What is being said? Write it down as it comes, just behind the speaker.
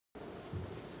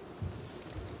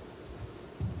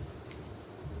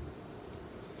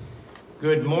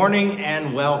Good morning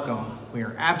and welcome. We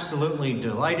are absolutely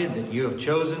delighted that you have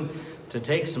chosen to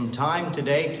take some time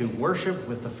today to worship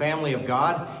with the family of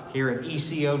God here at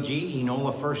ECOG,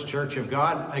 Enola First Church of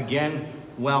God. Again,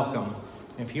 welcome.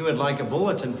 If you would like a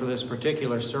bulletin for this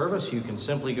particular service, you can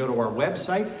simply go to our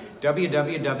website,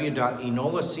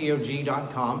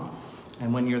 www.enolacog.com.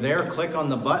 And when you're there, click on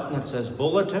the button that says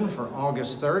Bulletin for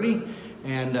August 30,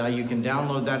 and you can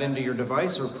download that into your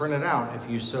device or print it out if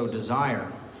you so desire.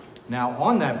 Now,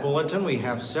 on that bulletin, we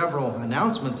have several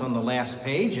announcements on the last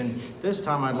page, and this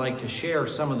time I'd like to share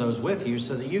some of those with you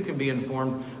so that you can be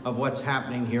informed of what's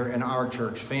happening here in our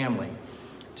church family.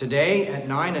 Today at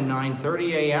 9 and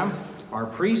 9:30 a.m., our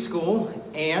preschool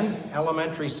and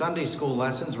elementary Sunday school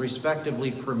lessons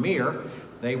respectively premiere.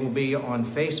 They will be on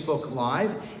Facebook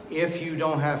Live. If you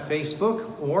don't have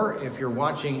Facebook, or if you're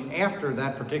watching after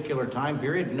that particular time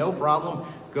period, no problem.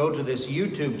 Go to this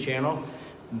YouTube channel.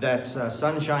 That's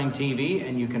Sonshine TV,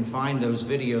 and you can find those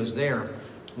videos there.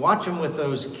 Watch them with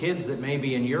those kids that may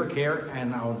be in your care,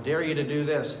 and I'll dare you to do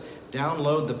this.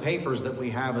 Download the papers that we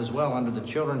have as well under the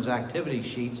children's activity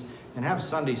sheets and have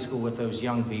Sunday school with those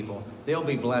young people. They'll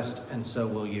be blessed, and so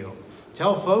will you.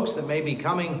 Tell folks that may be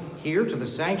coming here to the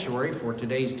sanctuary for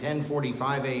today's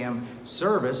 10:45 a.m.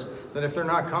 service that if they're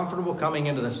not comfortable coming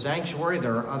into the sanctuary,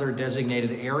 there are other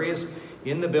designated areas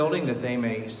in the building that they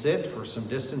may sit for some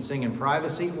distancing and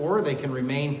privacy, or they can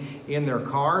remain in their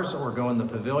cars or go in the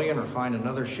pavilion or find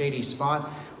another shady spot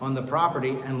on the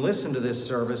property and listen to this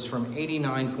service from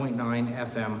 89.9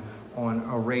 FM on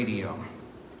a radio.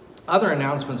 Other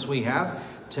announcements we have: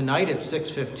 tonight at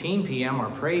 6:15 p.m. our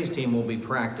praise team will be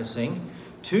practicing.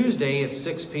 Tuesday at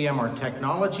 6 p.m. our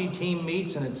technology team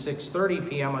meets, and at 6:30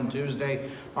 p.m. on Tuesday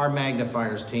our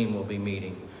magnifiers team will be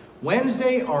meeting.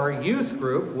 Wednesday, our youth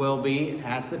group will be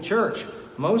at the church,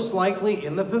 most likely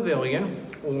in the pavilion,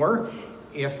 or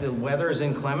if the weather is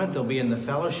inclement, they'll be in the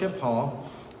fellowship hall.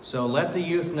 So let the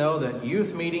youth know that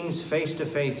youth meetings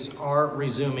face-to-face are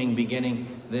resuming beginning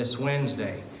this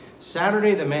Wednesday.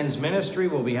 Saturday, the men's ministry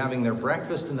will be having their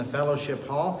breakfast in the fellowship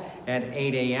hall at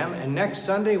 8 a.m. And next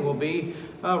Sunday will be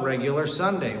a regular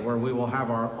Sunday where we will have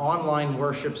our online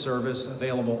worship service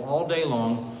available all day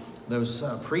long. Those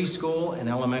preschool and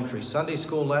elementary Sunday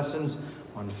school lessons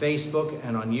on Facebook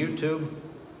and on YouTube.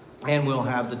 And we'll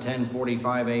have the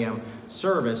 10:45 a.m.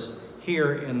 service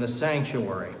here in the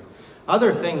sanctuary.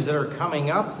 Other things that are coming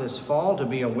up this fall to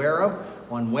be aware of: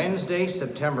 on Wednesday,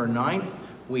 September 9th,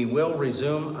 we will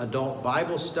resume adult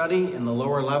Bible study in the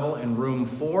lower level in room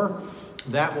 4.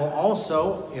 That will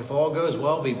also, if all goes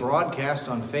well, be broadcast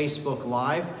on Facebook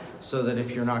Live, so that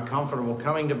if you're not comfortable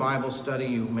coming to Bible study,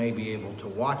 you may be able to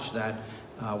watch that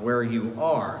where you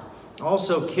are.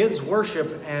 Also, kids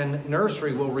worship and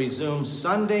nursery will resume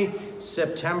Sunday,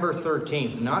 September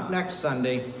 13th. Not next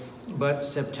Sunday, but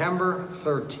September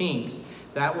 13th.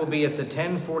 That will be at the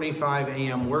 10:45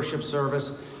 a.m. worship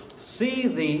service. See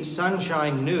the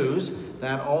Sonshine News.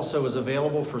 That also is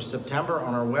available for September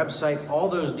on our website. All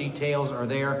those details are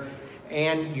there.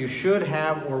 And you should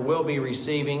have or will be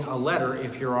receiving a letter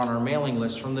if you're on our mailing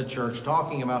list from the church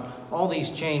talking about all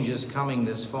these changes coming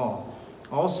this fall.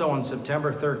 Also on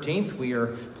September 13th, we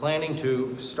are planning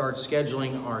to start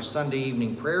scheduling our Sunday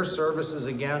evening prayer services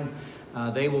again.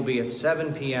 They will be at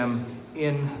 7 p.m.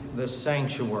 in the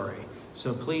sanctuary.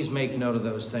 So please make note of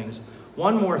those things.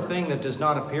 One more thing that does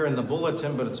not appear in the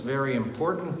bulletin, but it's very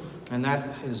important, and that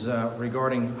is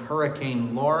regarding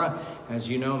Hurricane Laura. As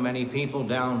you know, many people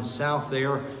down south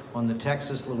there on the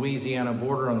Texas-Louisiana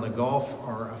border on the Gulf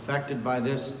are affected by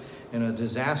this in a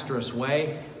disastrous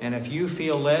way. And if you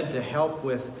feel led to help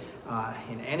with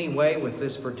in any way with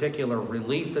this particular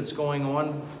relief that's going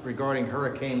on regarding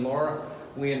Hurricane Laura,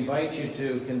 we invite you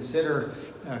to consider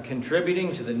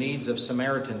contributing to the needs of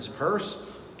Samaritan's Purse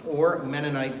or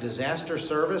Mennonite Disaster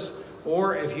Service,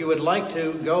 or if you would like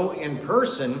to go in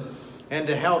person and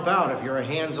to help out, if you're a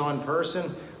hands-on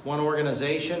person, one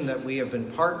organization that we have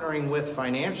been partnering with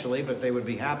financially, but they would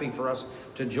be happy for us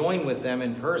to join with them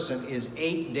in person, is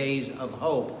 8 Days of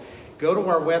Hope. Go to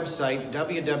our website,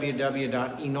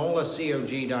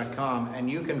 www.enolacog.com,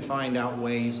 and you can find out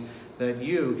ways that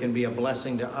you can be a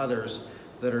blessing to others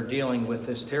that are dealing with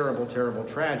this terrible, terrible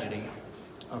tragedy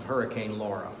of Hurricane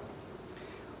Laura.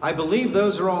 I believe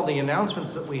those are all the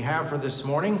announcements that we have for this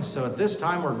morning. So at this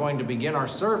time, we're going to begin our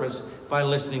service by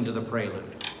listening to the prelude.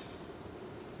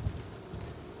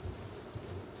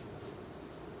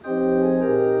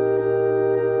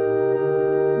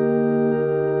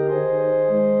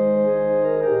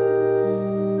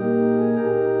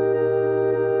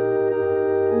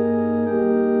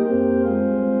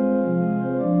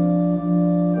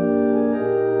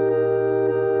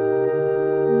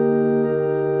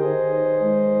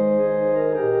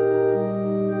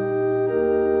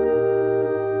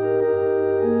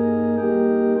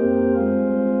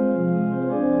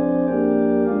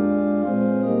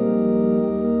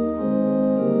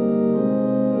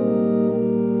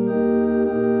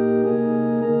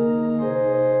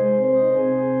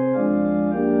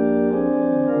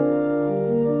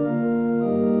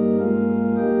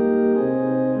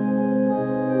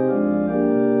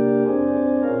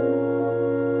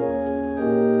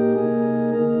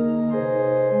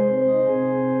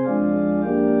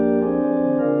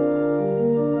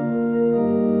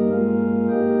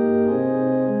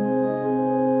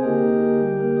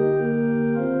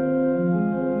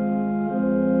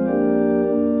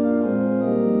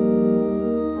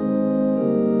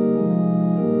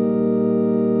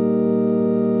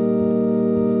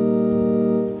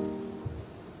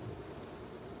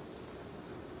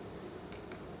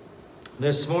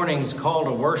 This morning's call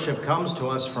to worship comes to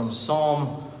us from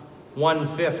Psalm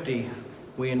 150.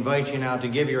 We invite you now to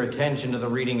give your attention to the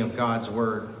reading of God's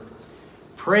word.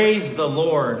 Praise the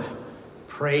Lord.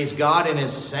 Praise God in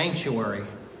his sanctuary.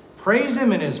 Praise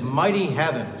him in his mighty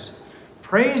heavens.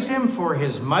 Praise him for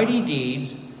his mighty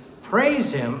deeds.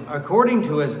 Praise him according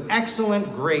to his excellent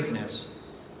greatness.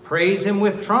 Praise him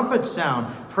with trumpet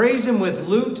sound. Praise him with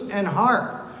lute and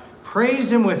harp.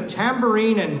 Praise him with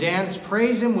tambourine and dance.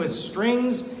 Praise him with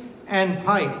strings and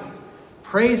pipe.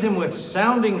 Praise him with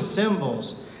sounding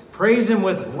cymbals. Praise him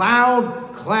with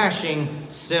loud clashing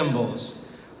cymbals.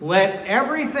 Let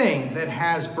everything that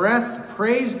has breath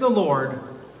praise the Lord.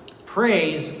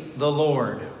 Praise the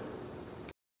Lord.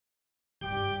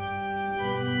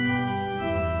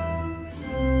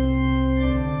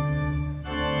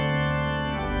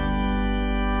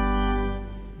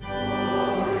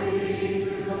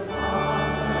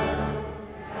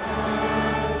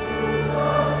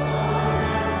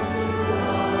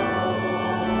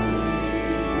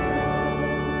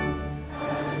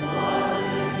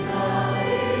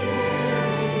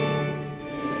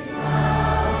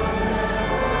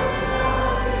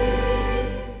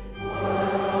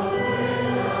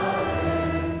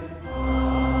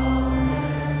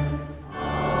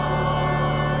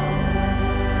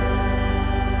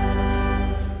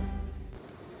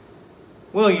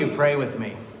 Will you pray with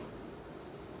me?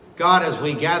 God, as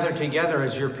we gather together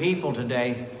as your people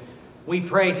today, we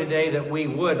pray today that we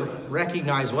would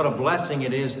recognize what a blessing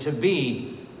it is to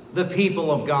be the people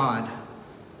of God.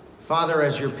 Father,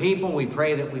 as your people, we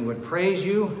pray that we would praise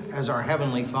you as our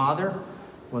Heavenly Father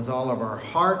with all of our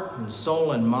heart and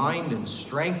soul and mind and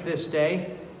strength this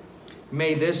day.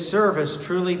 May this service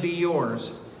truly be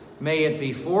yours. May it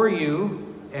be for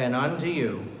you and unto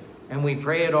you. And we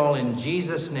pray it all in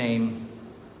Jesus' name.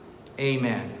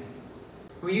 Amen.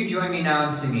 Will you join me now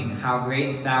in singing, How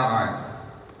Great Thou Art?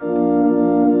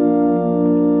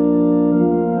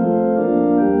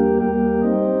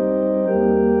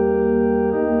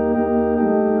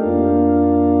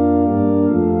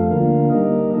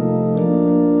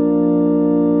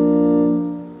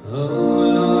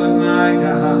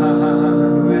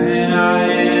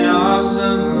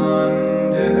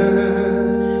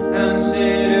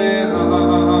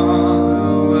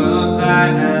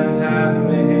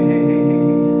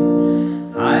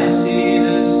 I see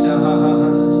the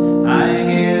stars.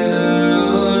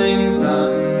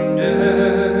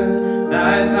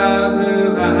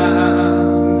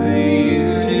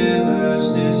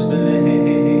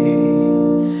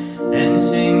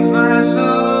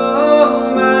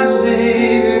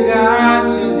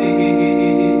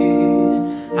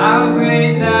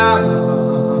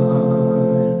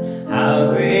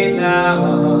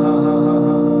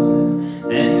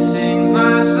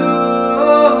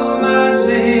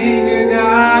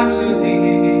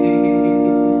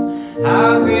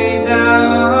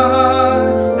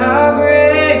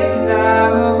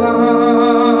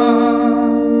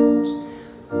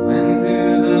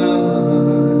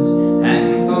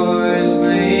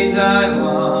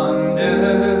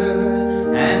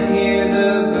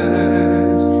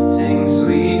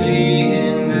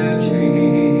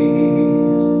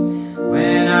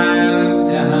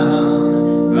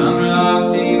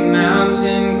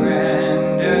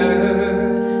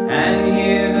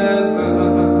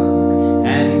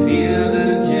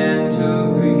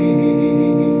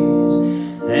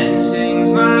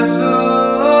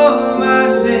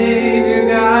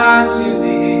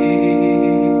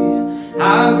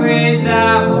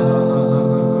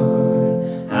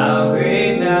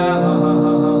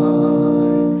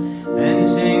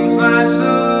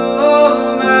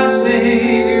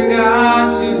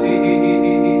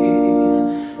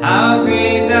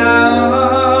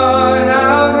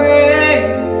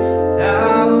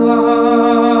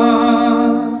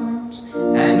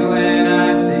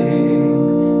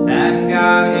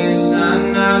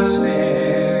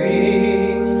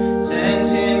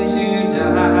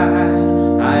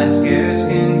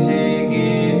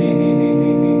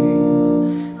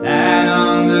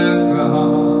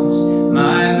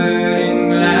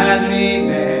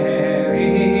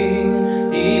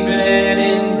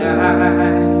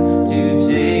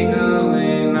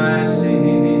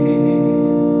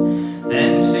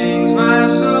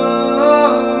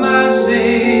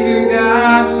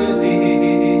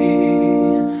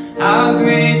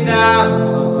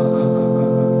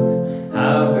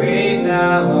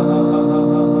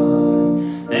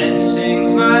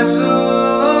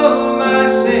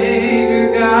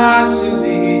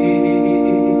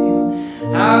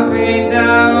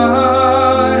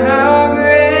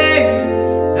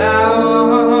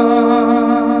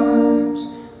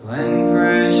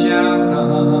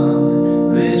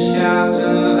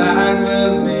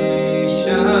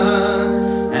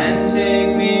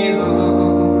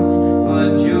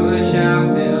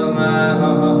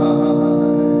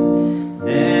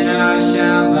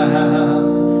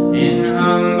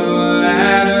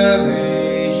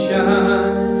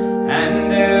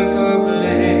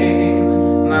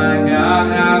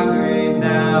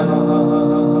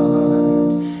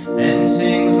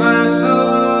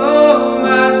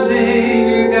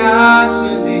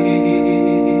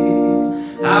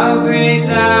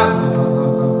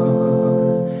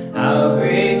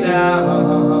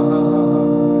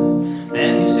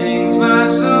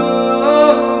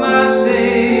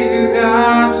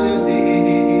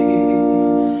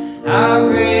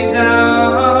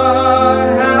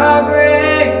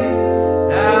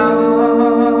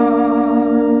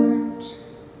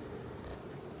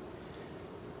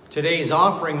 Today's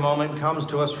offering moment comes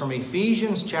to us from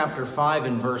Ephesians chapter 5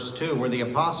 and verse 2, where the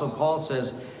Apostle Paul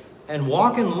says, "And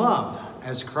walk in love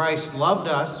as Christ loved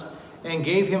us and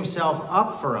gave himself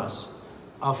up for us,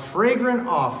 a fragrant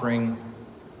offering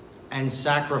and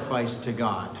sacrifice to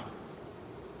God."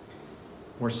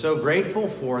 We're so grateful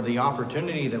for the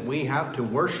opportunity that we have to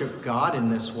worship God in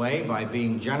this way by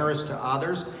being generous to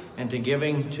others and to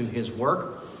giving to his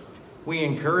work. We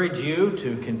encourage you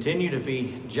to continue to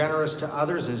be generous to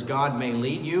others as God may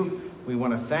lead you. We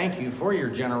want to thank you for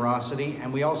your generosity,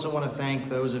 and we also want to thank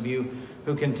those of you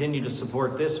who continue to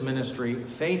support this ministry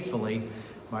faithfully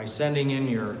by sending in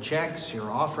your checks,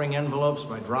 your offering envelopes,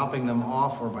 by dropping them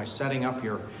off, or by setting up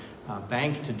your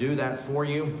bank to do that for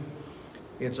you.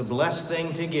 It's a blessed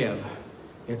thing to give.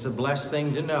 It's a blessed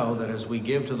thing to know that as we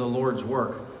give to the Lord's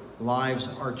work, lives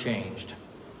are changed.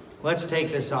 Let's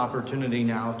take this opportunity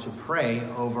now to pray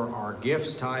over our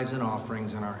gifts, tithes, and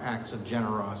offerings and our acts of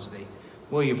generosity.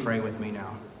 Will you pray with me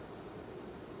now?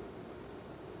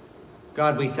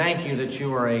 God, we thank you that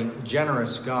you are a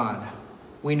generous God.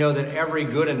 We know that every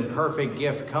good and perfect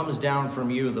gift comes down from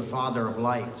you, the Father of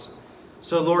lights.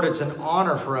 So, Lord, it's an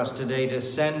honor for us today to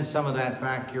send some of that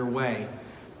back your way,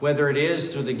 whether it is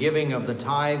through the giving of the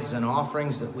tithes and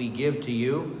offerings that we give to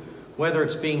you, whether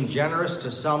it's being generous to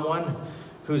someone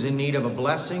who's in need of a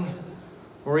blessing,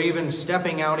 or even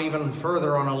stepping out even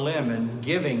further on a limb and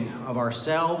giving of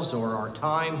ourselves or our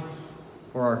time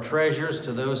or our treasures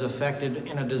to those affected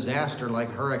in a disaster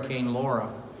like Hurricane Laura.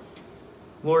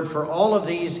 Lord, for all of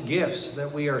these gifts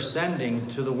that we are sending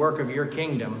to the work of your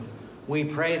kingdom, we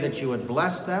pray that you would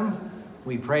bless them.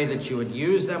 We pray that you would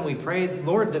use them. We pray,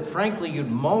 Lord, that frankly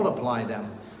you'd multiply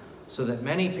them so that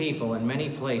many people in many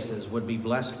places would be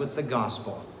blessed with the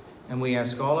gospel. And we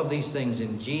ask all of these things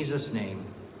in Jesus' name.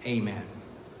 Amen.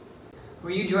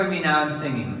 Will you join me now in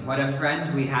singing, "What a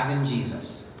Friend We Have in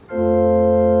Jesus"?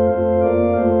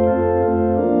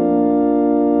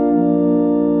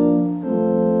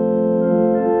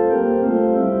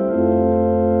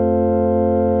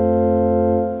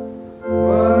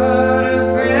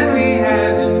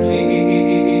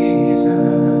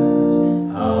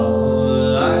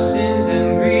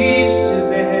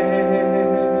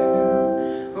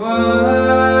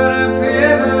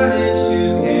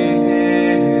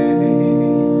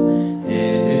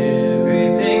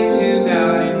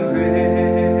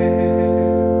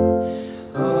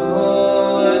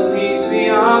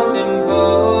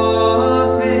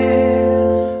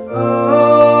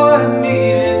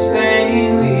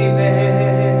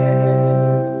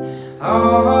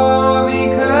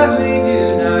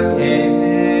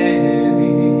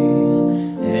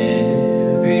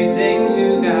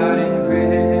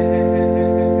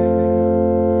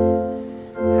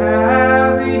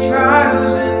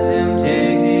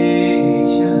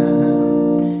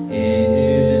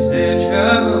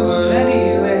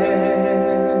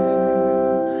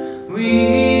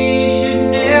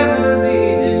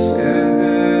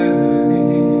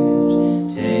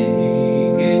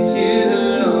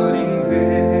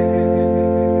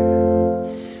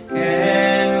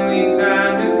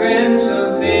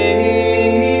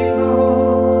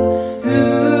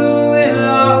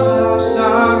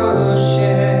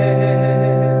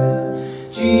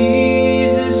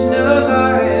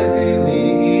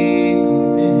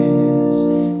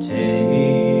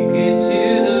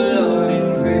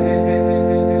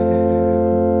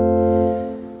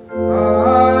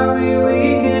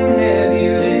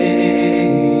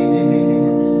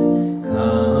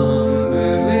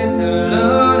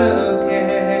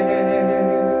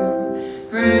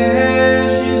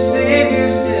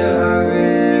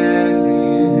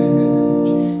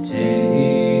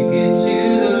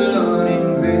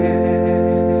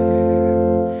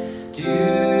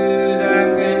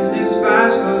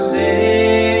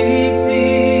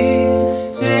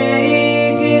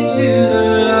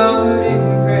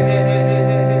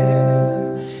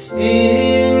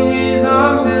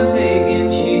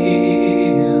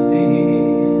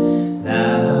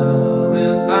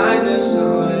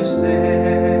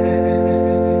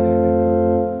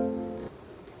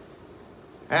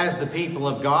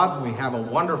 God, we have a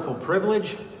wonderful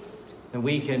privilege that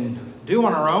we can do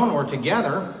on our own or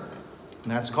together,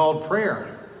 and that's called prayer.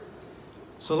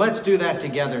 So let's do that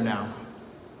together now.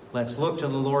 Let's look to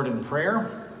the Lord in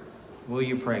prayer. Will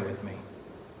you pray with me?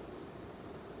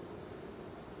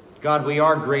 God, we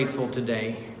are grateful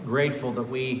today, grateful that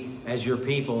we, as your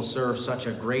people, serve such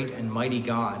a great and mighty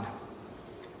God.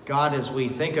 God, as we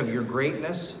think of your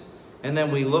greatness, and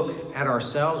then we look at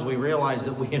ourselves, we realize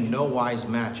that we in no wise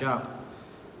match up.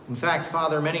 In fact,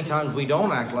 Father, many times we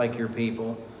don't act like your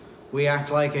people. We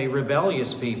act like a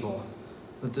rebellious people.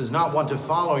 that does not want to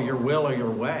follow your will or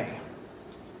your way.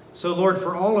 So, Lord,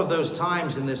 for all of those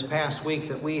times in this past week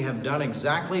that we have done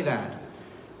exactly that,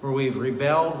 where we've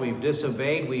rebelled, we've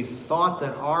disobeyed, we've thought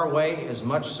that our way is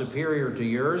much superior to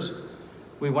yours,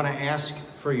 we want to ask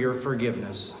for your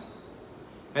forgiveness.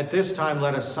 At this time,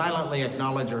 let us silently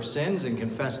acknowledge our sins and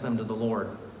confess them to the Lord.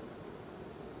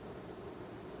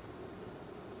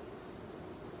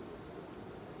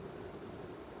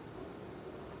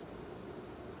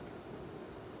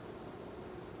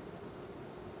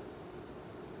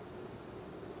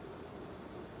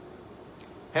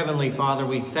 Heavenly Father,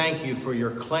 we thank you for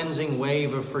your cleansing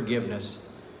wave of forgiveness.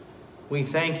 We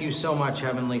thank you so much,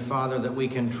 Heavenly Father, that we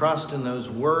can trust in those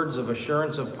words of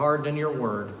assurance of pardon in your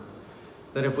word,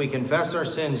 that if we confess our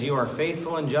sins, you are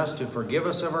faithful and just to forgive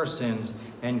us of our sins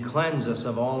and cleanse us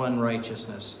of all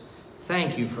unrighteousness.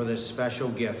 Thank you for this special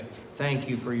gift. Thank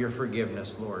you for your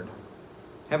forgiveness, Lord.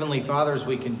 Heavenly Father, as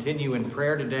we continue in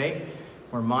prayer today,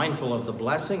 we're mindful of the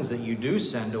blessings that you do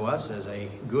send to us as a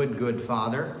good, good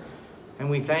Father. And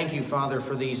we thank you, Father,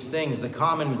 for these things, the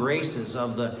common graces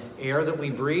of the air that we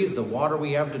breathe, the water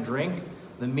we have to drink,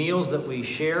 the meals that we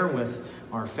share with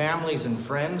our families and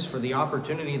friends, for the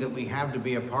opportunity that we have to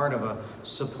be a part of a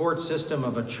support system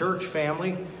of a church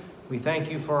family. We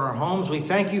thank you for our homes. We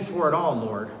thank you for it all,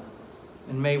 Lord.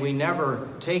 And may we never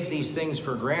take these things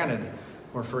for granted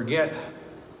or forget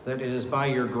that it is by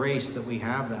your grace that we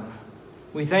have them.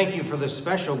 We thank you for the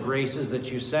special graces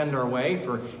that you send our way.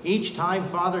 For each time,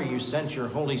 Father, you sent your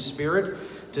Holy Spirit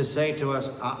to say to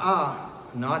us,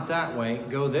 not that way,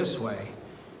 go this way.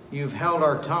 You've held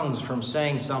our tongues from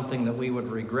saying something that we would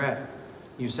regret.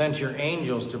 You sent your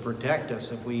angels to protect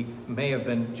us if we may have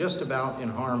been just about in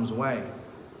harm's way.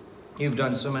 You've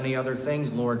done so many other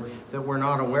things, Lord, that we're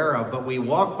not aware of, but we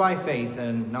walk by faith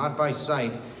and not by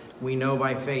sight. We know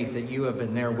by faith that you have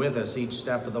been there with us each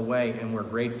step of the way, and we're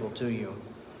grateful to you.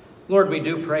 Lord, we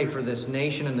do pray for this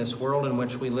nation and this world in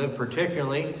which we live,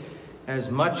 particularly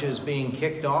as much as being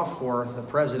kicked off for the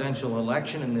presidential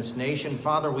election in this nation.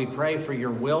 Father, we pray for your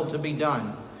will to be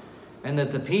done, and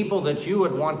that the people that you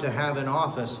would want to have in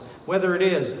office, whether it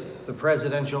is the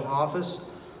presidential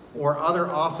office or other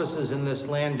offices in this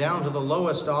land, down to the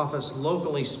lowest office,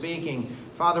 locally speaking,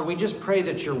 Father, we just pray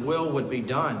that your will would be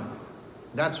done.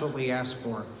 That's what we ask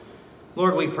for.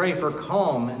 Lord, we pray for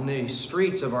calm in the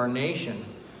streets of our nation.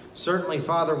 Certainly,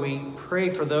 Father, we pray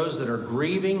for those that are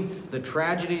grieving the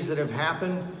tragedies that have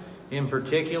happened, in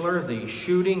particular, the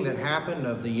shooting that happened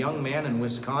of the young man in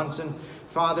Wisconsin.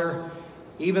 Father,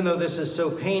 even though this is so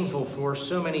painful for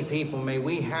so many people, may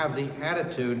we have the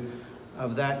attitude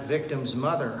of that victim's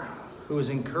mother who is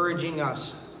encouraging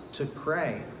us to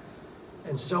pray.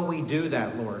 And so we do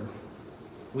that, Lord.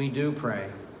 We do pray.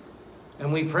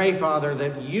 And we pray, Father,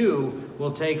 that you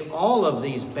will take all of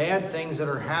these bad things that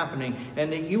are happening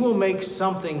and that you will make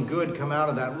something good come out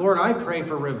of that. Lord, I pray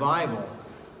for revival.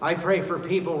 I pray for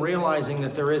people realizing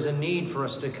that there is a need for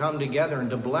us to come together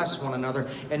and to bless one another.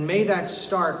 And may that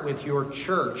start with your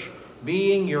church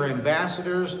being your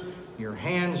ambassadors, your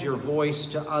hands, your voice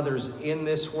to others in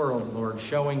this world, Lord,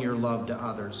 showing your love to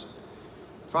others.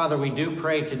 Father, we do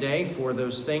pray today for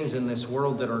those things in this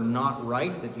world that are not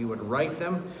right, that you would right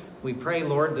them. We pray,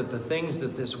 Lord, that the things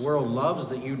that this world loves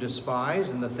that you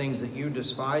despise, and the things that you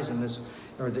despise in this,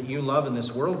 or that you love and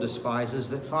this world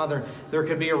despises, that, Father, there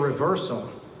could be a reversal,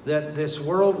 that this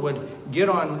world would get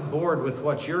on board with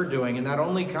what you're doing, and that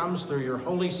only comes through your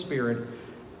Holy Spirit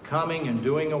coming and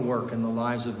doing a work in the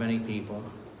lives of many people.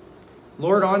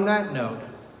 Lord, on that note,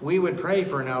 we would pray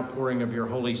for an outpouring of your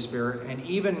Holy Spirit, and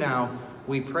even now,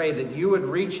 we pray that you would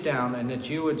reach down and that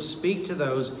you would speak to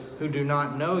those who do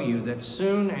not know you, that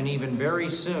soon and even very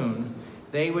soon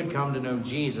they would come to know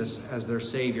Jesus as their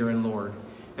Savior and Lord.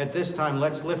 At this time,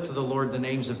 let's lift to the Lord the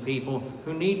names of people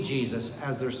who need Jesus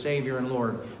as their Savior and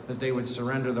Lord, that they would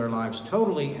surrender their lives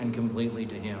totally and completely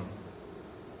to him.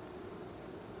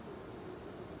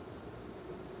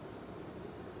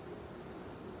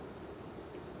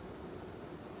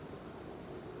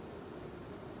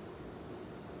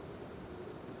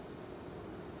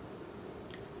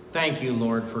 Thank you,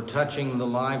 Lord, for touching the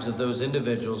lives of those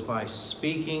individuals by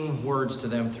speaking words to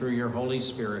them through your Holy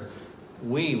Spirit.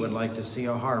 We would like to see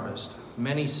a harvest,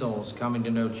 many souls coming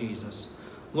to know Jesus.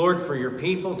 Lord, for your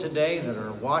people today that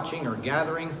are watching or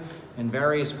gathering in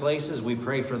various places, we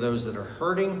pray for those that are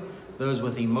hurting, those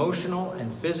with emotional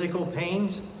and physical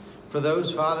pains, for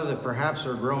those, Father, that perhaps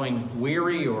are growing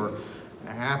weary or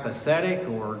apathetic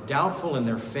or doubtful in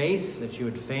their faith, that you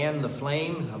would fan the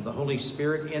flame of the Holy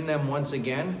Spirit in them once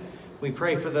again. We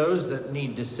pray for those that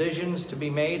need decisions to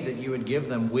be made, that you would give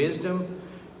them wisdom.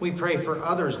 We pray for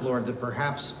others, Lord, that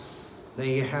perhaps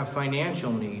they have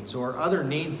financial needs or other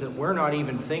needs that we're not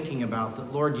even thinking about,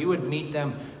 that, Lord, you would meet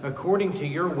them according to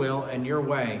your will and your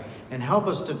way. And help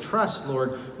us to trust,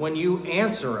 Lord, when you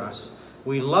answer us.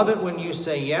 We love it when you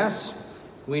say yes.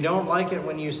 We don't like it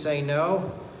when you say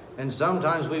no. And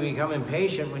sometimes we become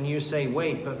impatient when you say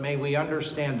wait, but may we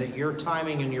understand that your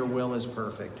timing and your will is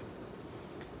perfect.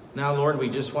 Now, Lord, we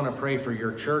just want to pray for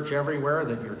your church everywhere,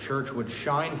 that your church would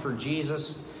shine for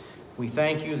Jesus. We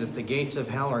thank you that the gates of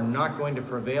hell are not going to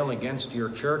prevail against your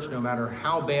church, no matter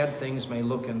how bad things may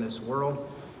look in this world.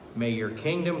 May your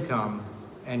kingdom come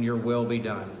and your will be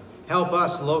done. Help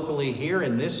us locally here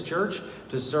in this church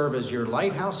to serve as your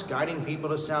lighthouse, guiding people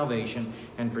to salvation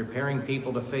and preparing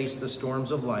people to face the storms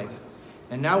of life.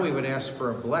 And now we would ask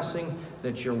for a blessing,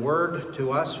 that your word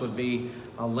to us would be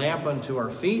a lamp unto our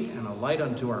feet and a light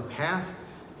unto our path,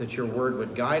 that your word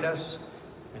would guide us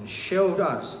and showed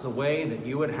us the way that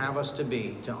you would have us to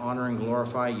be, to honor and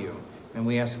glorify you. And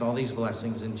we ask all these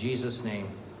blessings in Jesus' name.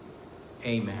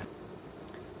 Amen.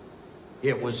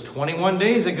 It was 21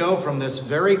 days ago from this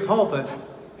very pulpit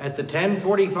at the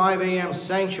 10:45 a.m.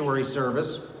 sanctuary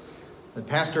service that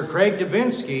Pastor Craig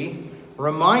Dubinsky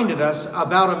reminded us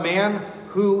about a man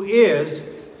who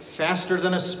is faster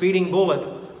than a speeding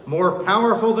bullet, more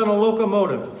powerful than a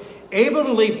locomotive, able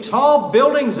to leap tall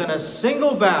buildings in a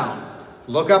single bound.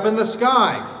 Look up in the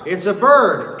sky. It's a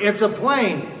bird. It's a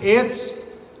plane.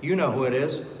 It's, you know who it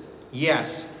is.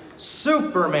 Yes,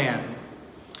 Superman.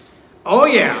 Oh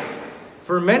yeah.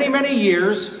 For many, many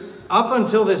years, up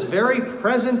until this very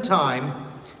present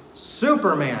time,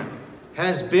 Superman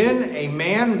has been a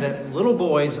man that little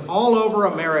boys all over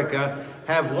America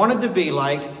have wanted to be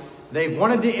like. They've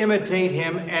wanted to imitate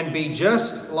him and be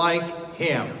just like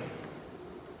him.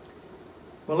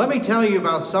 Well, let me tell you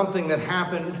about something that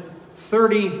happened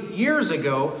 30 years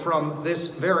ago from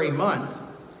this very month.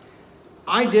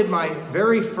 I did my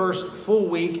very first full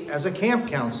week as a camp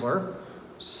counselor,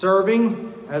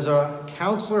 serving as a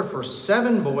counselor for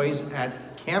 7 boys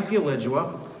at Camp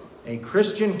Ulijua, a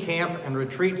Christian camp and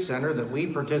retreat center that we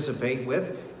participate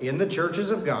with in the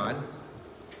Churches of God.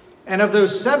 And of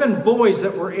those 7 boys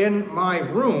that were in my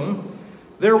room,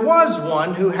 there was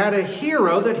one who had a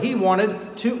hero that he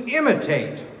wanted to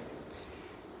imitate.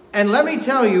 And let me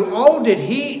tell you, oh, did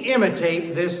he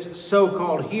imitate this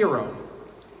so-called hero.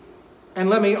 And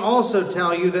let me also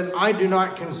tell you that I do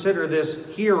not consider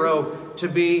this hero to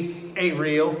be a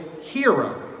real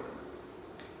hero.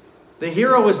 The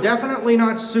hero was definitely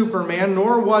not Superman,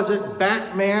 nor was it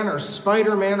Batman or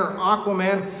Spider-Man or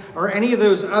Aquaman or any of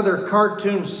those other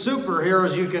cartoon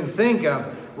superheroes you can think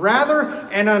of. Rather,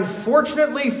 and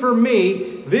unfortunately for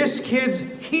me, this kid's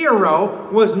hero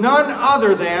was none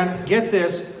other than, get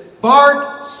this,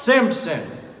 Bart Simpson.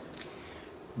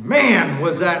 Man,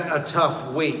 was that a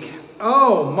tough week.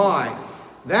 Oh my,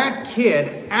 that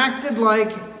kid acted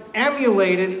like,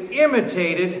 emulated,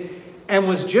 imitated, and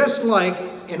was just like,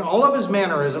 in all of his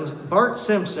mannerisms, Bart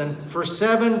Simpson for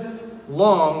 7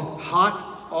 long,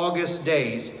 hot August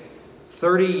days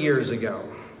 30 years ago.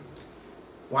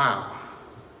 Wow.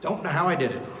 Don't know how I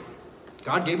did it.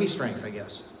 God gave me strength, I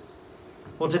guess.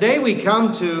 Well, today we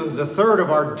come to the 3rd of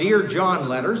our Dear John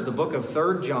letters, the book of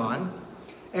 3rd John.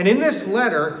 And in this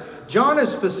letter, John is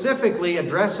specifically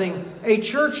addressing a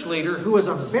church leader who is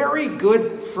a very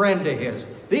good friend to his.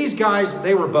 These guys,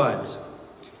 they were buds.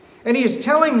 And he is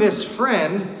telling this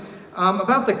friend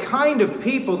about the kind of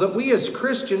people that we as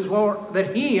Christians, well,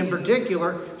 that he in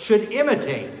particular, should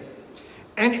imitate.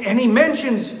 And he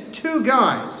mentions 2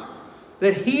 guys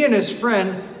that he and his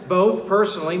friend both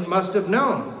personally must have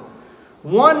known.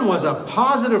 One was a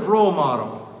positive role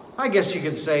model. I guess you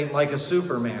could say like a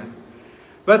Superman.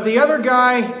 But the other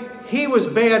guy, he was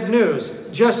bad news,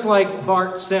 just like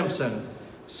Bart Simpson.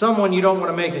 Someone you don't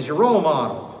want to make as your role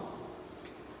model.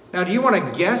 Now, do you want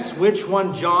to guess which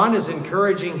one John is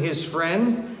encouraging his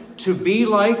friend to be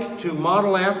like, to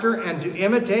model after, and to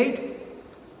imitate?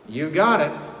 You got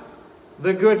it.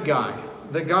 The good guy,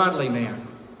 the godly man.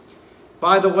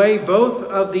 By the way, both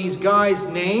of these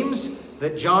guys' names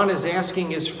that John is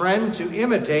asking his friend to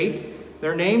imitate,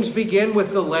 their names begin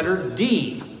with the letter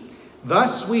D.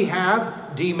 Thus we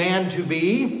have demand to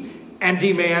be and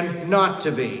demand not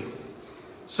to be.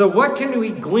 So what can we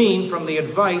glean from the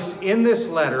advice in this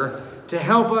letter to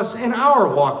help us in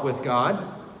our walk with God?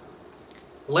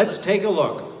 Let's take a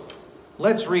look.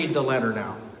 Let's read the letter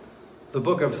now. The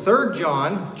book of 3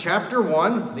 John, chapter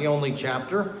 1, the only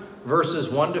chapter, verses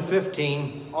 1 to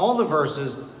 15. All the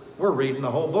verses, we're reading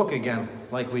the whole book again,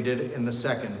 like we did in the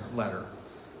second letter.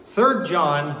 3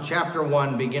 John, chapter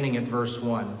 1, beginning at verse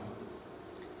 1.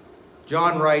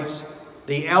 John writes,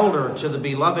 the elder to the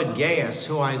beloved Gaius,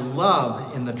 who I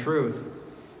love in the truth.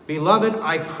 Beloved,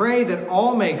 I pray that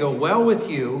all may go well with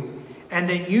you, and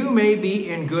that you may be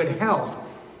in good health,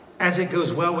 as it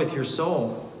goes well with your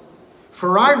soul.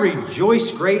 For I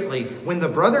rejoiced greatly when the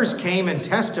brothers came and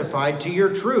testified to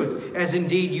your truth, as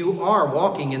indeed you are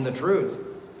walking in the truth.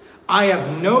 I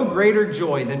have no greater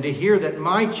joy than to hear that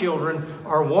my children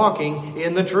are walking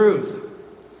in the truth.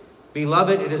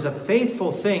 Beloved, it is a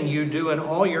faithful thing you do in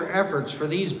all your efforts for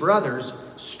these brothers,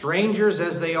 strangers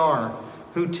as they are,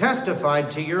 who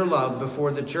testified to your love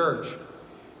before the church.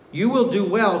 You will do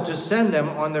well to send them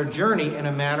on their journey in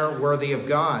a manner worthy of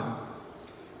God.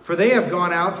 For they have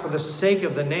gone out for the sake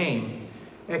of the name,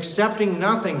 accepting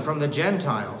nothing from the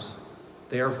Gentiles.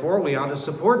 Therefore, we ought to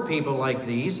support people like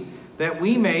these, that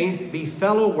we may be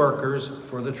fellow workers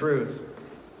for the truth.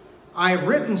 I have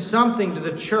written something to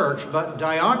the church, but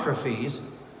Diotrephes,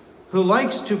 who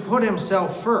likes to put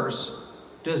himself first,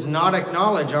 does not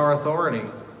acknowledge our authority.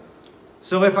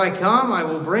 So if I come, I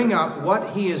will bring up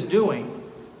what he is doing,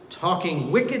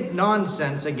 talking wicked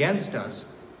nonsense against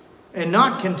us. And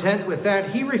not content with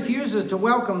that, he refuses to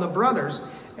welcome the brothers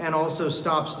and also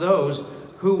stops those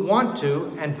who want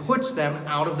to and puts them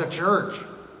out of the church.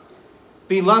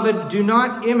 Beloved, do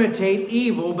not imitate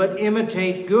evil, but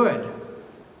imitate good.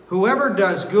 Whoever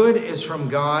does good is from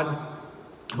God.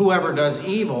 Whoever does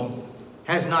evil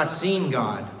has not seen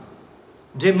God.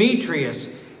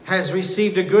 Demetrius has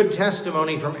received a good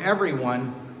testimony from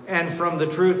everyone and from the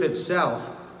truth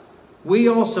itself. We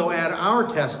also add our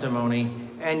testimony,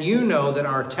 and you know that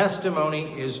our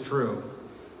testimony is true.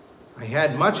 I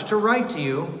had much to write to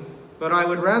you, but I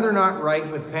would rather not write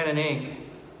with pen and ink.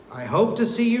 I hope to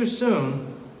see you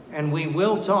soon, and we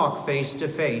will talk face to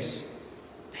face.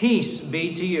 Peace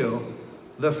be to you.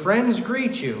 The friends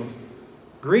greet you.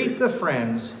 Greet the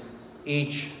friends,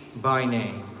 each by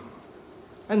name.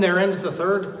 And there ends the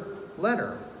third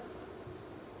letter.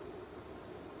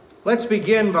 Let's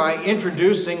begin by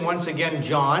introducing once again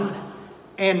John,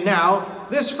 and now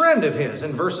this friend of his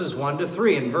in verses 1 to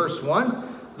 3. In verse 1,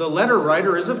 the letter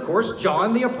writer is, of course,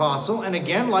 John the Apostle, and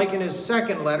again, like in his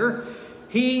second letter,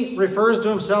 he refers to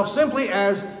himself simply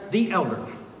as the elder.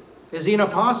 Is he an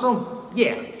apostle?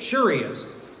 Yeah, sure he is.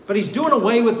 But he's doing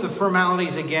away with the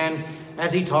formalities again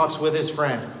as he talks with his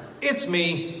friend. It's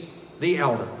me, the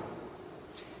elder.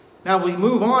 Now we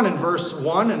move on in verse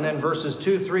 1 and then verses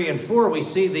 2, 3, and 4. We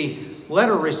see the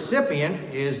letter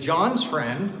recipient is John's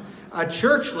friend, a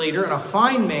church leader and a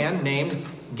fine man named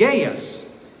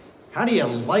Gaius. How do you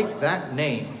like that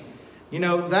name? You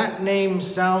know, that name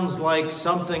sounds like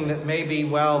something that maybe,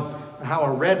 well, how a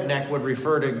redneck would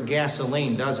refer to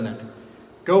gasoline, doesn't it?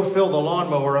 Go fill the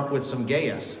lawnmower up with some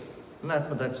Gaius. Isn't that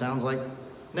what that sounds like?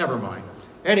 Never mind.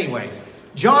 Anyway,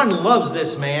 John loves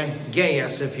this man,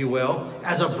 Gaius, if you will,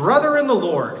 as a brother in the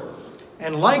Lord.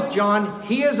 And like John,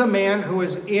 he is a man who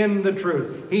is in the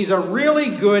truth. He's a really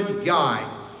good guy.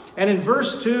 And in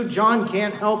verse 2, John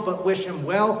can't help but wish him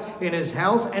well in his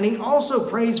health. And he also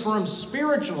prays for him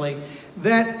spiritually,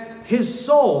 that his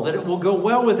soul, that it will go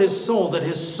well with his soul, that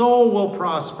his soul will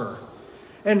prosper.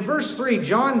 And verse 3,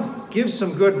 John gives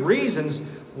some good reasons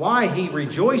why he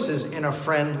rejoices in a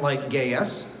friend like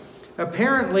Gaius.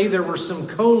 Apparently, there were some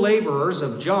co-laborers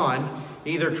of John,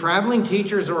 either traveling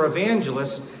teachers or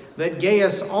evangelists, that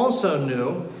Gaius also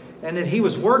knew and that he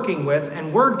was working with.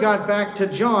 And word got back to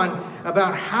John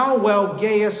about how well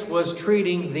Gaius was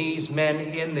treating these men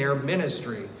in their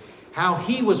ministry, how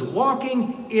he was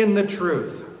walking in the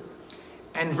truth.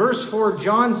 And verse 4,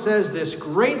 John says this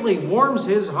greatly warms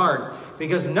his heart,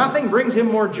 because nothing brings him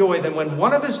more joy than when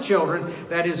one of his children,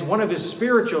 that is one of his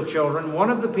spiritual children, one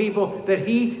of the people that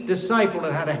he discipled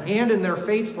and had a hand in their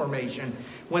faith formation,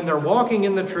 when they're walking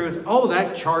in the truth, oh,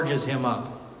 that charges him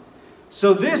up.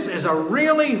 So this is a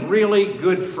really, really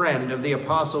good friend of the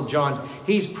Apostle John's.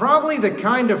 He's probably the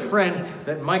kind of friend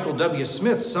that Michael W.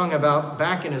 Smith sung about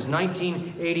back in his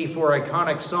 1984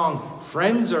 iconic song,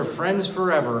 "Friends Are Friends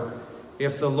Forever,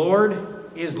 if the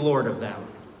Lord is Lord of them."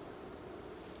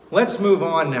 Let's move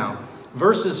on now.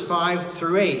 Verses 5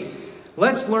 through 8.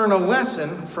 Let's learn a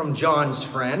lesson from John's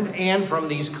friend and from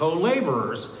these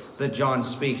co-laborers that John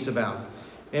speaks about.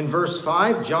 In verse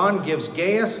 5, John gives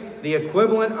Gaius the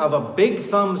equivalent of a big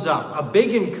thumbs up, a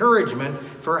big encouragement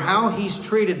for how he's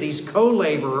treated these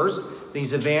co-laborers,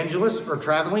 these evangelists or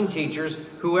traveling teachers,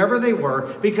 whoever they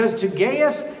were, because to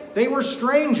Gaius, they were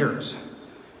strangers.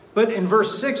 But in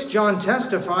verse 6, John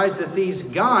testifies that these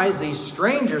guys, these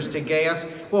strangers to Gaius,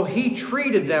 well, he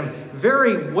treated them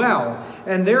very well.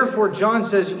 And therefore, John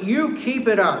says, you keep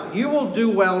it up. You will do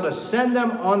well to send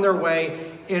them on their way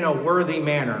in a worthy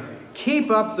manner. Keep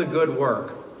up the good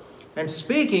work. And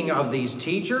speaking of these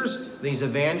teachers, these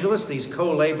evangelists, these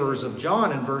co-laborers of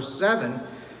John, in verse 7,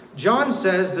 John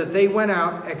says that they went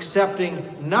out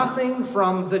accepting nothing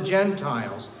from the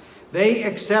Gentiles. They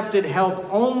accepted help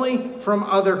only from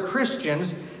other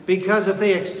Christians, because if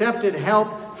they accepted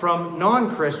help from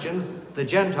non-Christians, the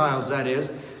Gentiles that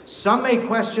is, some may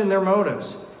question their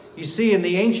motives. You see, in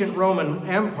the ancient Roman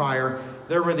Empire,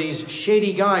 there were these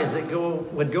shady guys that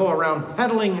would go around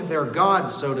peddling their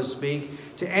gods, so to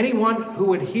speak, to anyone who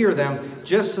would hear them,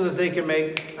 just so that they could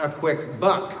make a quick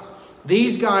buck.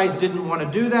 These guys didn't want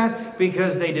to do that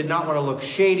because they did not want to look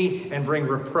shady and bring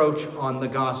reproach on the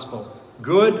gospel.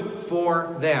 Good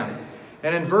for them.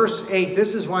 And in verse 8,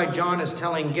 this is why John is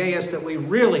telling Gaius that we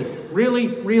really, really,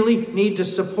 really need to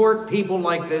support people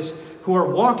like this who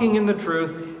are walking in the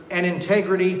truth and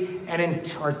integrity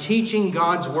and are teaching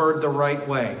God's word the right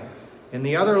way. In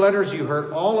the other letters, you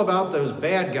heard all about those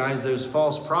bad guys, those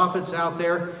false prophets out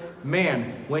there.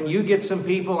 Man, when you get some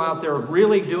people out there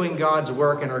really doing God's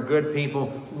work and are good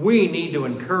people, we need to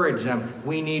encourage them.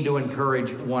 We need to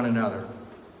encourage one another.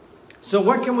 So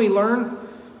what can we learn?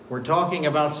 We're talking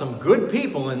about some good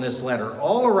people in this letter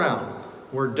all around.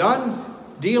 We're done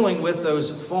dealing with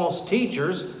those false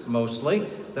teachers, mostly,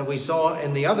 that we saw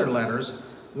in the other letters.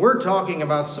 We're talking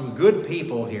about some good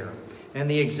people here. And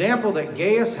the example that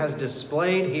Gaius has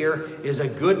displayed here is a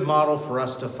good model for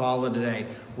us to follow today.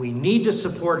 We need to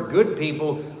support good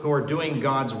people who are doing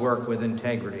God's work with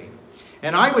integrity.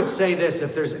 And I would say this,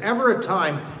 if there's ever a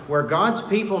time where God's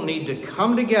people need to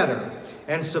come together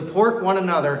and support one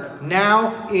another,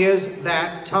 now is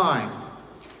that time.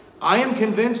 I am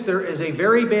convinced there is a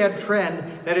very bad trend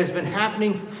that has been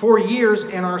happening for years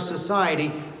in our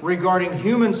society regarding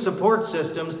human support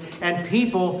systems and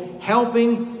people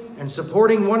helping and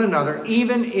supporting one another,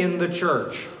 even in the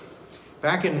church.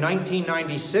 Back in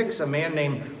 1996, a man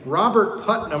named Robert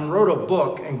Putnam wrote a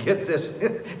book, and get this,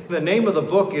 the name of the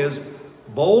book is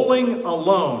Bowling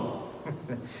Alone.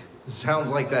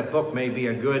 Sounds like that book may be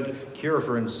a good cure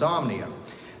for insomnia.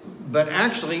 But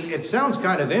actually, it sounds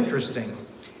kind of interesting.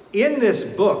 In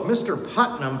this book, Mr.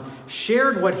 Putnam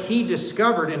shared what he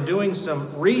discovered in doing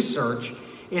some research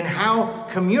in how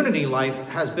community life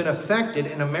has been affected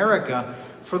in America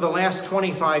for the last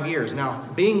 25 years. Now,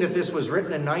 being that this was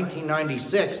written in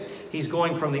 1996, he's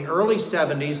going from the early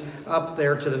 70s up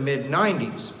there to the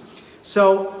mid-90s.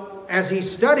 So, as he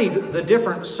studied the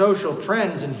different social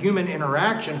trends and human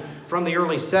interaction from the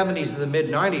early 70s to the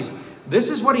mid-90s, this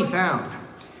is what he found.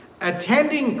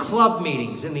 Attending club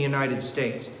meetings in the United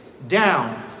States,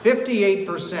 down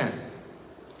 58%.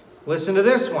 Listen to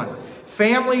this one.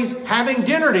 Families having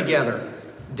dinner together,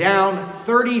 down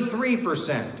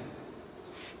 33%.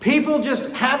 People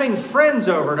just having friends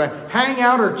over to hang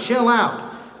out or chill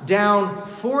out, down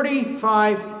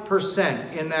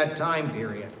 45% in that time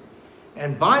period.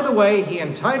 And by the way, he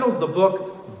entitled the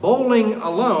book Bowling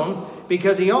Alone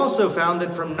because he also found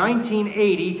that from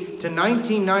 1980 to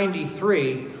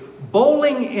 1993,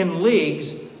 bowling in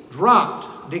leagues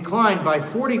declined by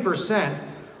 40%,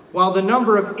 while the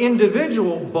number of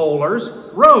individual bowlers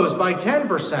rose by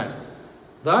 10%.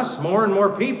 Thus, more and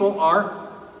more people are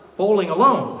bowling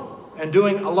alone and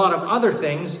doing a lot of other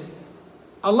things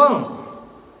alone.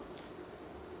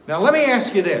 Now, let me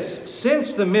ask you this.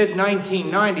 Since the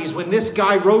mid-1990s, when this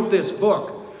guy wrote this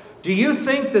book, do you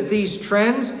think that these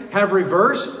trends have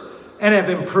reversed and have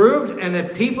improved and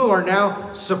that people are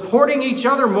now supporting each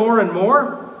other more and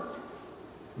more?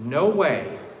 No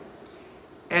way.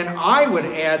 And I would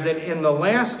add that in the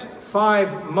last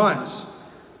 5 months,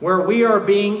 where we are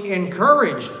being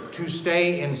encouraged to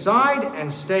stay inside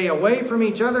and stay away from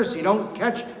each other so you don't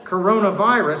catch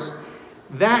coronavirus,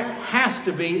 that has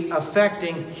to be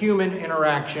affecting human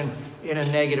interaction in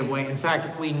a negative way. In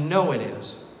fact, we know it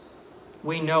is.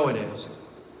 We know it is.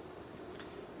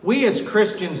 We as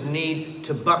Christians need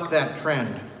to buck that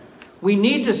trend. We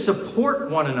need to support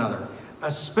one another,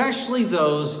 especially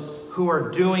those who are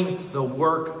doing the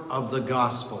work of the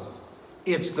gospel.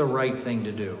 It's the right thing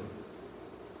to do.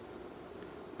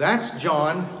 That's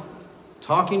John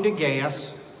talking to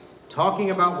Gaius, talking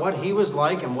about what he was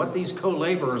like and what these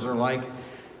co-laborers are like.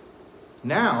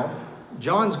 Now,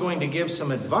 John's going to give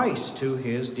some advice to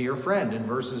his dear friend in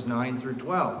verses 9 through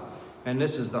 12. And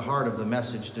this is the heart of the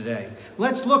message today.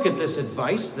 Let's look at this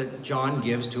advice that John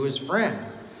gives to his friend.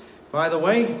 By the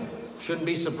way, shouldn't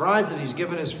be surprised that he's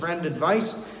given his friend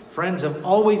advice. Friends have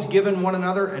always given one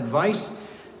another advice.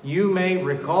 You may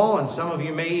recall, and some of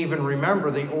you may even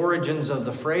remember, the origins of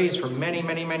the phrase from many,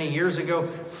 many, many years ago,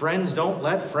 friends don't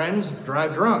let friends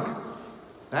drive drunk.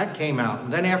 That came out.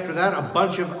 And then after that, a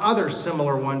bunch of other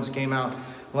similar ones came out.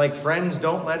 Like friends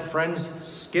don't let friends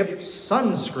skip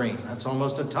sunscreen. That's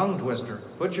almost a tongue twister.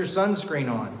 Put your sunscreen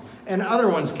on. And other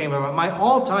ones came about. My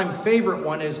all-time favorite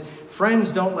one is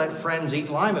friends don't let friends eat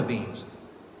lima beans.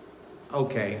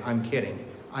 Okay, I'm kidding.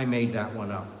 I made that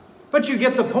one up. But you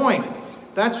get the point.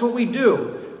 That's what we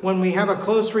do. When we have a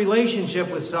close relationship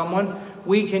with someone,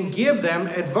 we can give them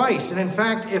advice. And in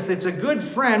fact, if it's a good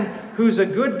friend who's a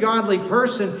good godly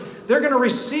person, they're going to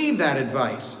receive that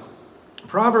advice.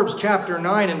 Proverbs chapter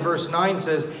 9 and verse 9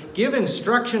 says, "Give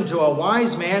instruction to a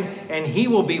wise man, and he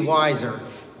will be wiser.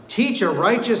 Teach a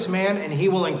righteous man, and he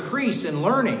will increase in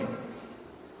learning."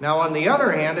 Now, on the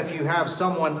other hand, if you have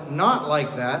someone not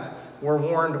like that, we're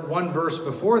warned one verse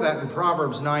before that in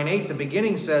Proverbs 9:8, the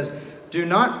beginning says, "Do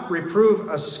not reprove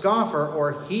a scoffer,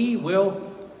 or he will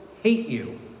hate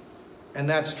you." And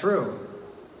that's true.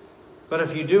 But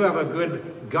if you do have a good,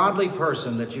 godly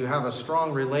person that you have a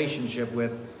strong relationship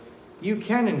with, you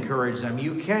can encourage them.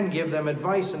 You can give them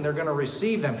advice, and they're going to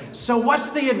receive them. So what's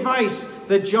the advice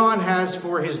that John has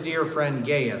for his dear friend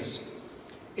Gaius?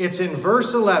 It's in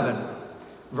verse 11.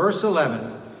 Verse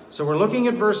 11. So we're looking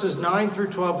at verses 9 through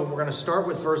 12, but we're going to start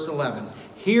with verse 11.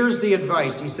 Here's the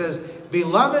advice. He says,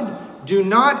 "Beloved, do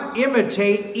not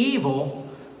imitate evil,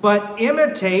 but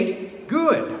imitate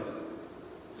good."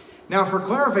 Now, for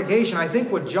clarification, I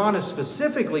think what John is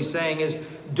specifically saying is,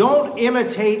 don't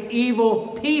imitate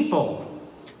evil people,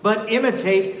 but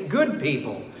imitate good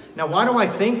people. Now, why do I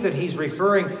think that he's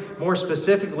referring more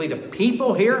specifically to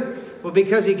people here? Well,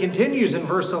 because he continues in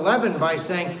verse 11 by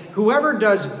saying, "Whoever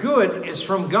does good is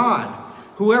from God.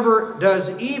 Whoever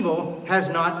does evil has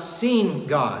not seen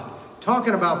God."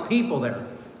 Talking about people there.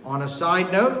 On a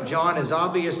side note, John is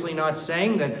obviously not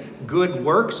saying that good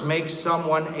works make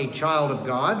someone a child of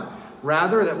God.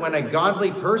 Rather, that when a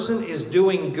godly person is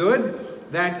doing good,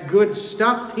 that good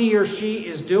stuff he or she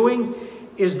is doing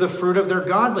is the fruit of their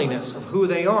godliness, of who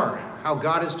they are, how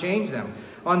God has changed them.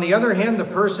 On the other hand, the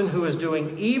person who is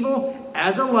doing evil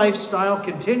as a lifestyle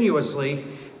continuously,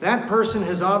 that person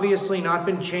has obviously not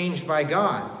been changed by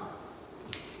God.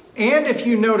 And if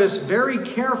you notice very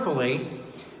carefully,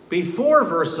 before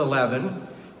verse 11,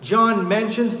 John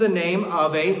mentions the name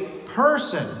of a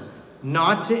person,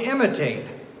 not to imitate.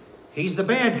 He's the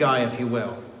bad guy, if you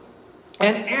will.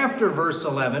 And after verse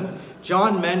 11,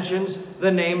 John mentions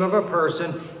the name of a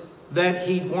person that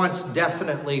he wants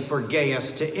definitely for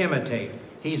Gaius to imitate.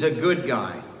 He's a good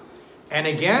guy. And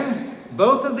again,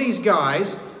 both of these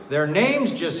guys, their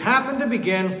names just happen to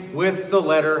begin with the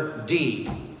letter D.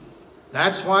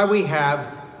 That's why we have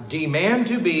demand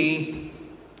to be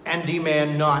and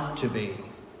demand not to be.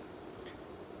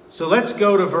 So let's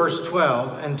go to verse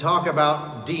 12 and talk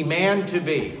about demand to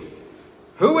be.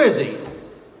 Who is he?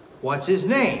 What's his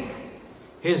name?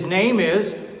 His name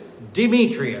is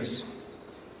Demetrius.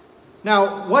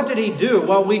 Now, what did he do?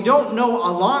 Well, we don't know a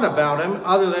lot about him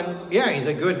other than, yeah, he's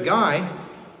a good guy.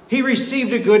 He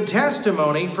received a good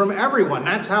testimony from everyone.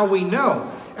 That's how we know.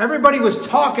 Everybody was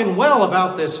talking well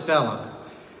about this fella.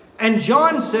 And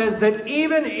John says that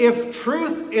even if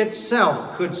truth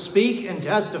itself could speak and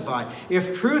testify,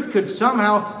 if truth could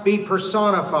somehow be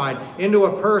personified into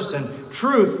a person,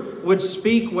 truth would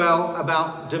speak well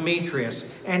about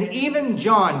Demetrius. And even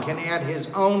John can add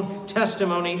his own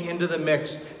testimony into the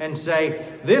mix and say,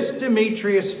 this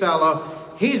Demetrius fellow,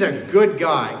 he's a good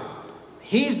guy.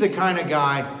 He's the kind of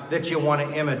guy that you want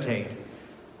to imitate.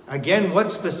 Again,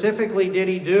 what specifically did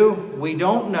he do? We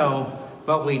don't know.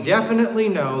 But we definitely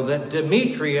know that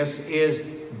Demetrius is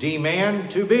demand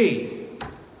to be.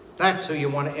 That's who you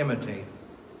want to imitate.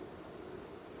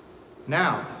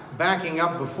 Now, backing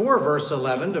up before verse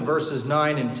 11 to verses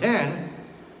 9 and 10,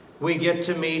 we get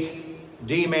to meet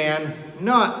demand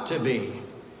not to be.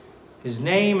 His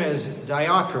name is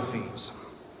Diotrephes.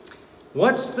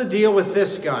 What's the deal with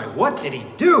this guy? What did he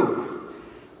do?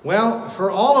 Well,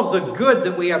 for all of the good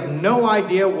that we have no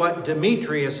idea what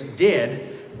Demetrius did,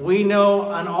 we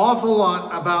know an awful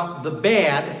lot about the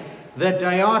bad that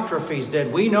Diotrephes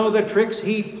did. We know the tricks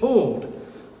he pulled.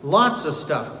 Lots of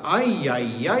stuff. Ay,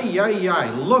 ay, ay, ay,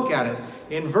 ay. Look at it.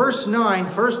 In verse 9,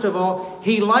 first of all,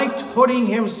 he liked putting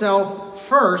himself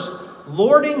first,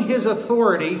 lording his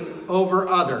authority over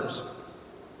others.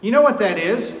 You know what that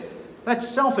is? That's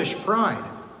selfish pride.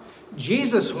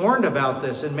 Jesus warned about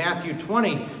this in Matthew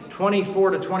 20,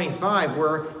 24 to 25,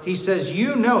 where he says,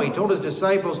 you know, he told his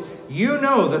disciples, you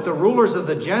know that the rulers of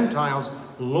the Gentiles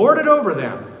lord it over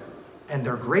them, and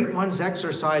their great ones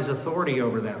exercise authority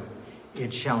over them.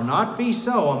 It shall not be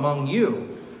so among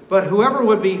you, but whoever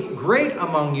would be great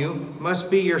among you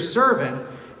must be your servant,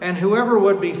 and whoever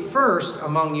would be first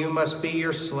among you must be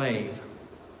your slave.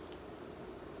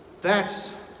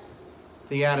 That's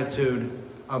the attitude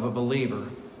of a believer.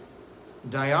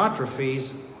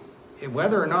 Diotrephes,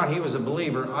 whether or not he was a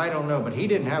believer, I don't know, but he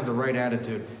didn't have the right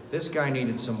attitude. This guy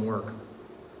needed some work.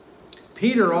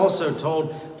 Peter also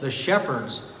told the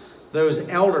shepherds, those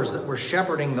elders that were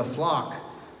shepherding the flock,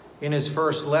 in his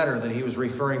first letter that he was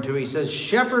referring to, he says,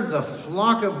 "Shepherd the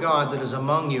flock of God that is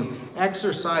among you,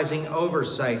 exercising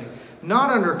oversight,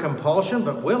 not under compulsion,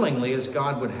 but willingly as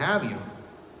God would have you,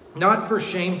 not for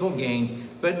shameful gain,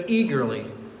 but eagerly,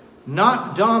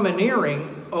 not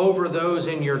domineering over those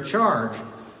in your charge,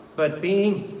 but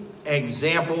being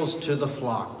examples to the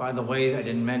flock." By the way, I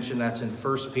didn't mention that's in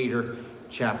 1 Peter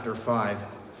chapter 5,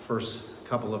 first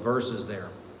couple of verses there.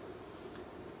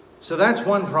 So that's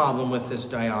one problem with this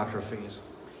Diotrephes.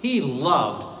 He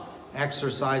loved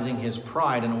exercising his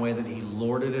pride in a way that he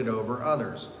lorded it over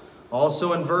others.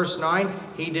 Also in verse 9,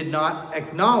 he did not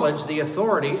acknowledge the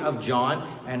authority of John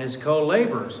and his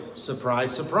co-laborers.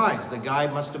 Surprise, surprise. The guy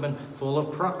must have been full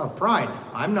of pride.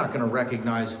 I'm not going to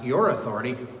recognize your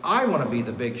authority. I want to be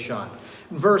the big shot.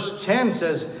 Verse 10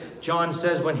 says, John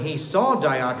says, when he saw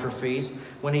Diotrephes,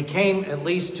 when he came at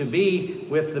least to be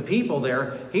with the people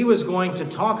there, he was going to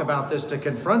talk about this to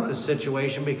confront the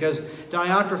situation because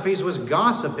Diotrephes was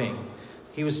gossiping.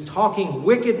 He was talking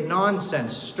wicked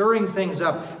nonsense, stirring things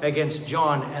up against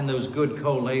John and those good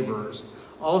co-laborers.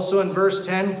 Also in verse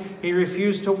 10, he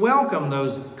refused to welcome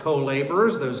those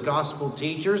co-laborers, those gospel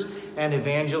teachers and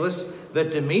evangelists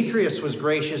that Demetrius was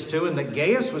gracious to and that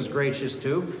Gaius was gracious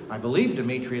to. I believe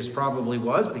Demetrius probably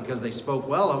was because they spoke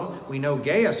well of him. We know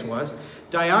Gaius was.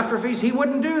 Diotrephes, he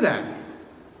wouldn't do that.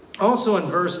 Also in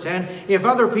verse 10, if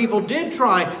other people did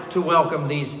try to welcome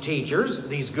these teachers,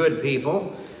 these good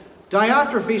people,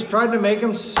 Diotrephes tried to make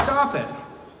them stop it.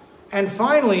 And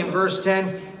finally in verse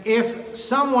 10, if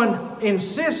someone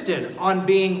insisted on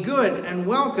being good and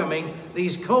welcoming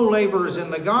these co-laborers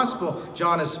in the gospel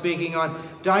John is speaking on,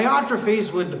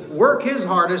 Diotrephes would work his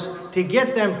hardest to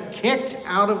get them kicked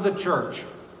out of the church.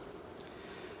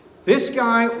 This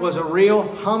guy was a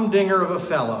real humdinger of a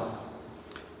fellow.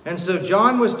 And so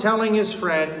John was telling his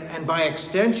friend, and by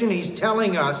extension he's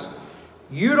telling us,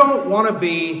 you don't want to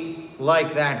be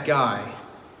like that guy.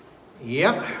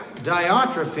 Yep,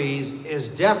 Diotrephes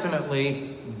is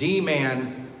definitely the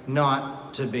man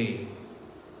not to be.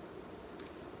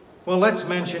 Well, let's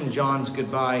mention John's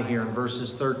goodbye here in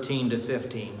verses 13 to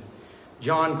 15.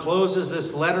 John closes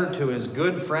this letter to his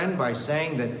good friend by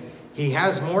saying that he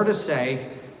has more to say,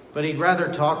 but he'd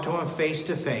rather talk to him face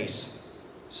to face.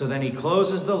 So then he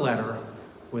closes the letter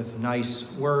with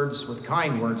nice words, with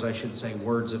kind words, I should say,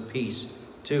 words of peace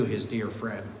to his dear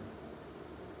friend.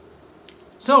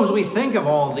 So as we think of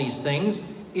all these things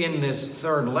in this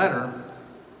third letter,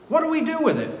 what do we do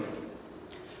with it?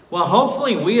 Well,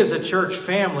 hopefully we as a church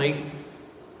family,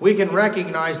 we can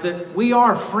recognize that we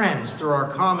are friends through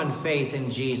our common faith in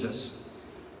Jesus.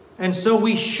 And so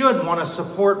we should want to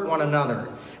support one another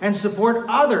and support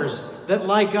others that,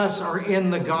 like us, are in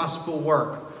the gospel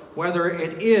work, whether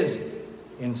it is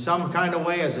in some kind of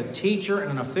way as a teacher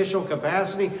in an official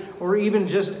capacity, or even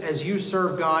just as you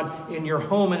serve God in your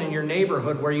home and in your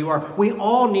neighborhood where you are. We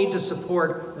all need to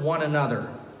support one another.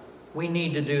 We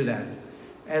need to do that.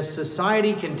 As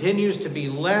society continues to be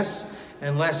less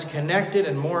and less connected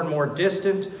and more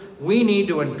distant, we need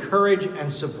to encourage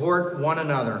and support one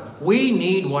another. We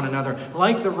need one another.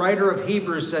 Like the writer of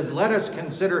Hebrews said, let us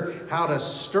consider how to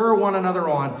stir one another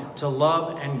on to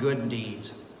love and good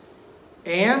deeds.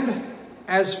 And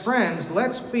as friends,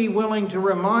 let's be willing to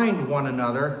remind one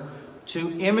another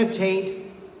to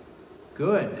imitate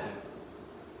good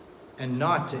and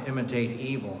not to imitate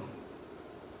evil.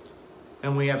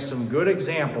 And we have some good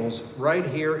examples right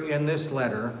here in this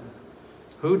letter,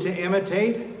 who to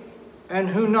imitate and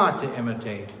who not to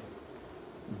imitate.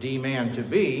 D-man to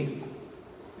be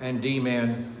and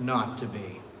D-man not to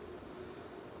be.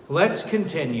 Let's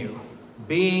continue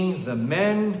being the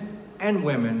men and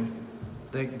women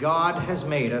that God has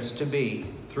made us to be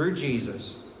through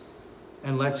Jesus.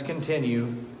 And let's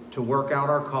continue to work out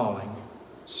our calling,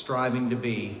 striving to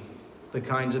be the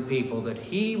kinds of people that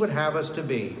He would have us to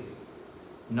be,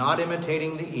 not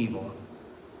imitating the evil,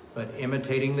 but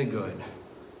imitating the good,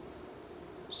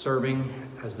 serving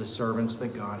as the servants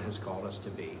that God has called us to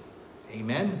be.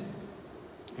 Amen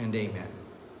and amen.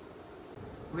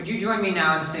 Would you join me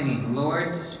now in singing,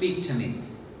 Lord, Speak to Me?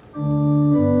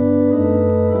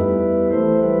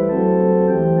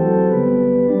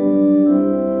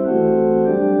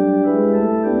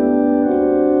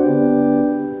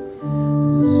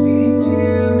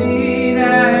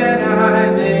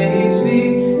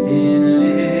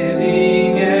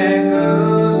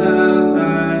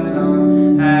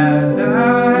 As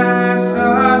thou hast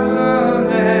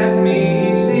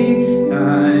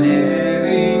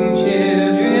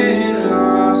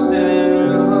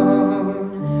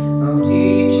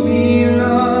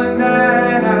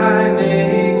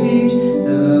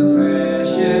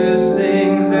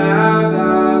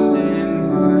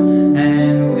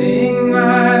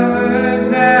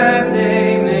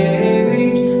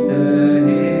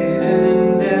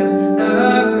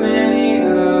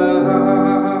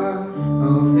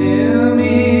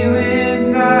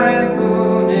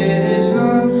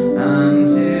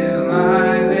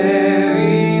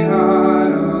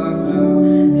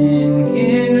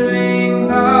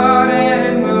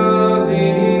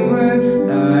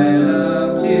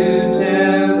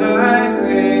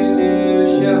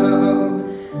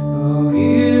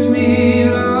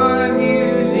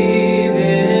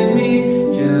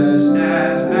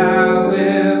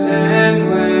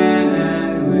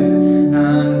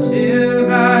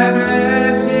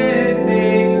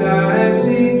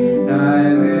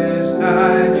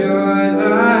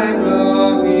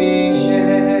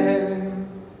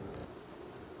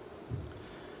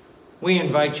We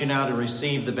invite you now to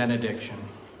receive the benediction.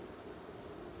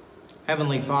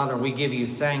 Heavenly Father, we give you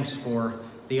thanks for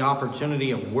the opportunity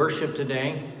of worship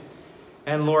today.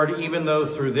 And Lord, even though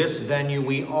through this venue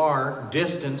we are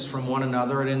distanced from one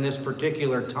another, and in this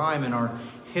particular time in our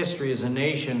history as a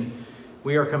nation,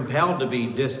 we are compelled to be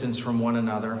distanced from one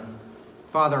another.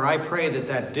 Father, I pray that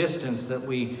that distance that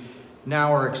we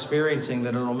now are experiencing,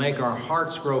 that it'll make our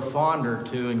hearts grow fonder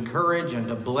to encourage and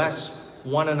to bless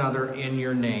one another in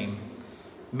your name.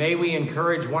 May we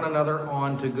encourage one another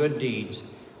on to good deeds,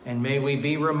 and may we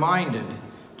be reminded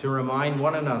to remind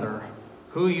one another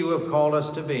who you have called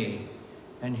us to be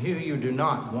and who you do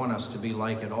not want us to be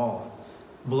like at all.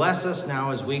 Bless us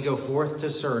now as we go forth to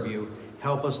serve you.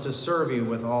 Help us to serve you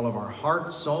with all of our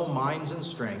heart, soul, minds, and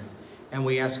strength. And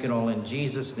we ask it all in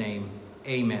Jesus' name.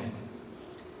 Amen.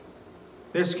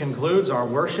 This concludes our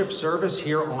worship service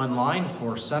here online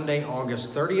for Sunday,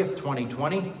 August 30th,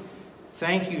 2020.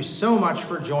 Thank you so much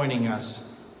for joining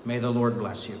us. May the Lord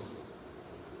bless you.